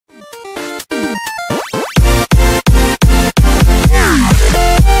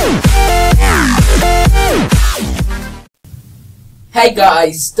Hey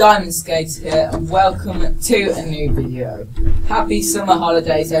guys, Diamond Skater here and welcome to a new video. Happy summer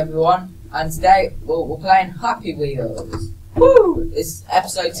holidays everyone, and today we're playing Happy Wheels. Woo! It's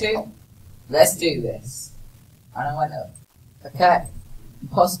episode 2. Let's do this. And I went up. Okay,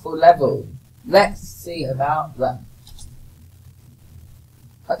 impossible level. Let's see about that.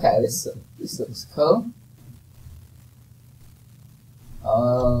 Okay, this looks cool.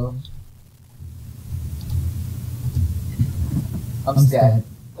 Oh, I'm scared.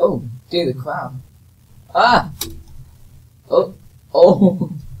 Oh, do the crowd. Ah! Oh,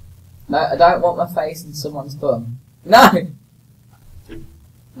 oh! No, I don't want my face in someone's bum. No!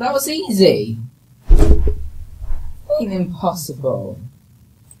 That was easy. Ain't impossible.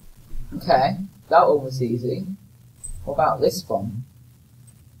 Okay, that one was easy. What about this one?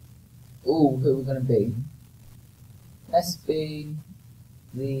 Ooh, who are we gonna be? Let's be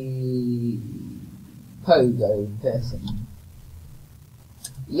the pogo person.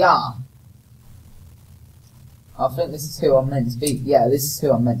 Yeah. I think this is who I'm meant to be. Yeah, this is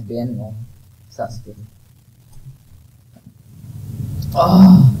who I'm meant to be anyway. So that's good.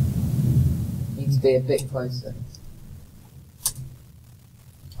 Oh, need to be a bit closer.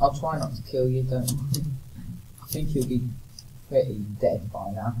 I'll try not to kill you, don't worry. I think you'll be pretty dead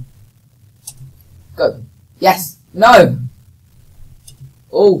by now. Go. Yes. No.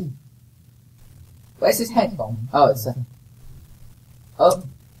 Oh. Where's his head from? Oh, it's a... Oh.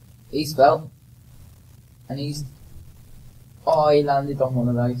 He's fell. And he's... Oh, he landed on one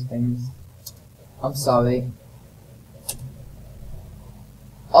of those things. I'm sorry.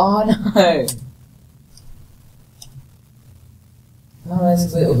 Oh, no. No,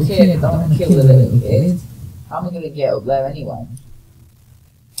 there's a little kid. I don't want to kill the little kid. How am I going to get up there anyway?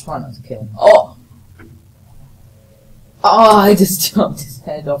 Try not to kill him. Oh! Oh, I just chopped his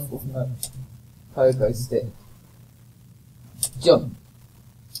head off with my pogo stick. Jump.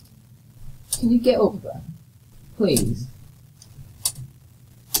 Can you get up there? Please.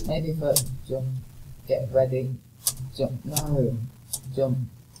 Maybe if I jump, get ready, jump, no, jump,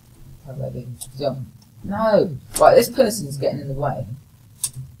 get ready, jump, no. Right, this person's getting in the way.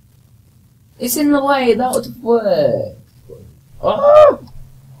 It's in the way, that would have worked. Oh!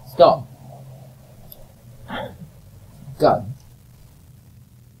 Stop. Go.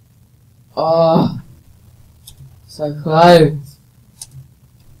 Oh, so close.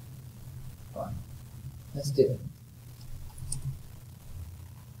 Right, let's do it.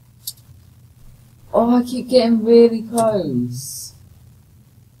 Oh, I keep getting really close.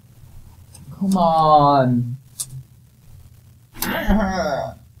 Come on.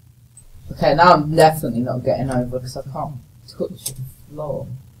 Okay, now I'm definitely not getting over because I can't touch the floor.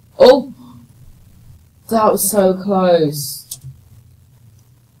 Oh! That was so close.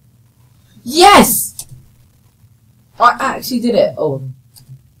 Yes! I actually did it. Oh.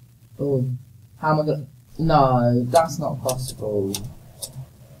 Oh. How am I gonna... No, that's not possible.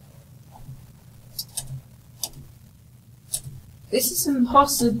 This is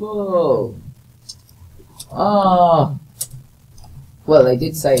impossible. Oh. Well, they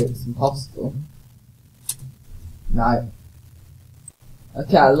did say it's impossible. No.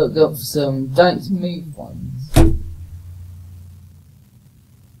 Okay, I looked up some don't move ones.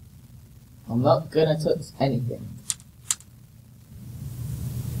 I'm not gonna touch anything.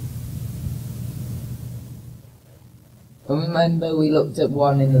 And remember we looked at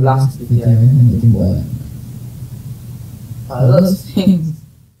one in the last video and it didn't work. By the looks of things,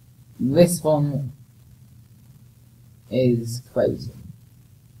 this one is crazy.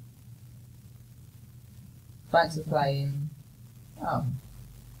 Thanks for playing. Oh.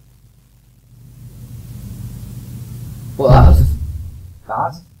 Well, that was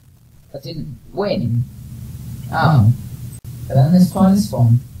bad. I didn't win. Oh. But then let's try this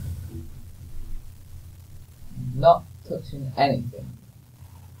one. Not touching anything.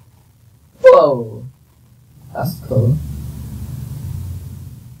 Whoa! That's cool.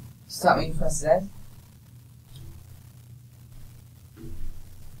 Does that mean press Z? I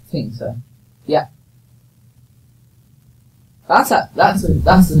think so. Yeah. That's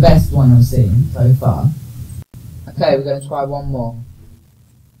the best one I've seen so far. Okay, we're gonna try one more.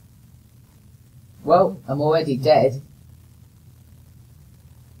 Well, I'm already dead.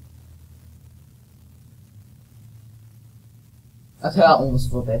 Okay, that one was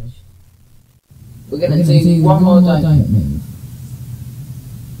rubbish. We're gonna do one more don't move.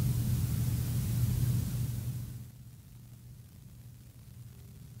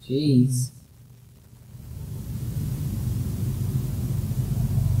 Jeez.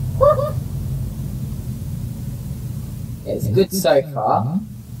 It's good so far.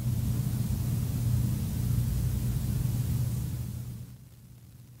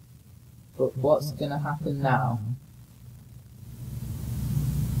 But what's gonna happen now?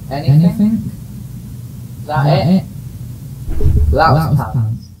 Anything? That it? That was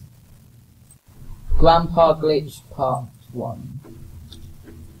past. Grandpa Glitch Part 1.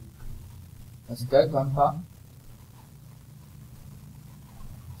 Let's go, Grandpa.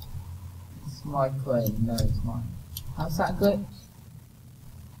 It's my crane. No, it's mine. How's that glitch?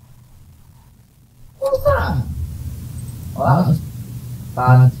 What's that? Well, that was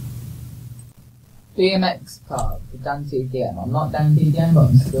bad. BMX card for Dan TDM. I'm not Dan TDM, but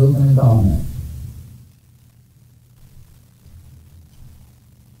I'm still gonna go on it.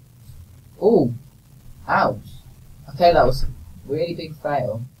 Ooh, ouch. Okay, that was a really big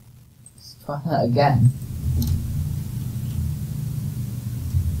fail. Let's try that again.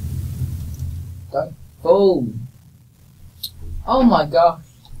 Don't fall. Oh my gosh.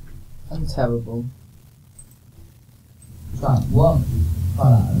 I'm terrible. Try one. Try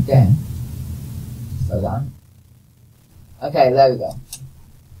that again. Slow down. Okay, there we go.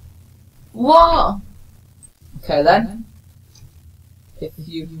 What? Okay then. If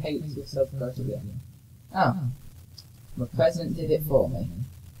you hate yourself, go to the end. Oh. My present did it for me.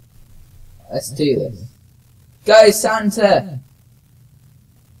 Let's do this. Go, Santa!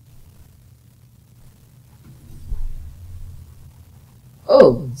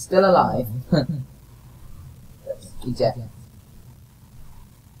 Oh, still alive. Eject.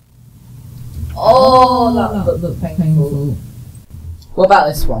 Oh, that looked painful. What about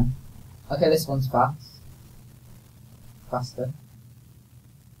this one? Okay, this one's fast. Faster.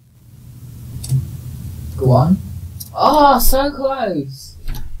 Go on. Oh, so close.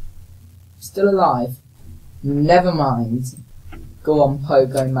 Still alive. Never mind. Go on,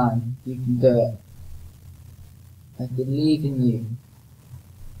 Pogo Man. You can do it. I believe in you.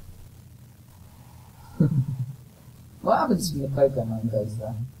 What happens when the Pogo Man goes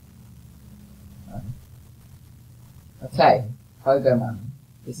there? Okay, Pogo Man.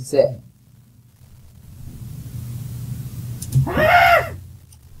 This is it.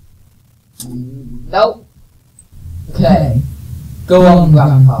 Nope. Okay. Go on,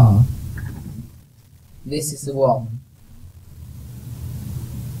 Grandpa. This is the one.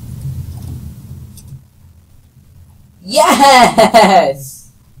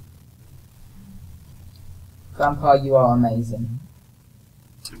 Yes! Grandpa, you are amazing.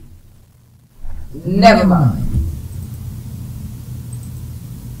 Never mind.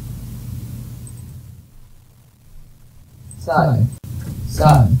 So,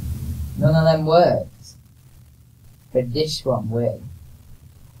 none of them works. But this one will.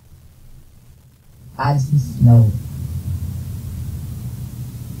 As the snow.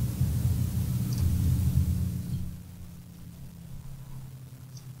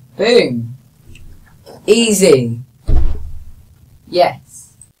 Boom! Easy!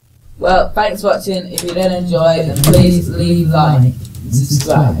 Yes. Well, thanks for watching. If you did enjoy, then please leave a like and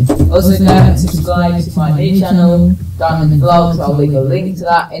subscribe. Also, don't forget to subscribe to my new channel, Diamond Vlogs. I'll leave a link to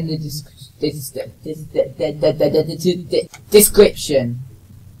that in the description.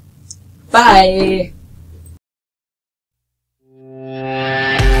 Bye!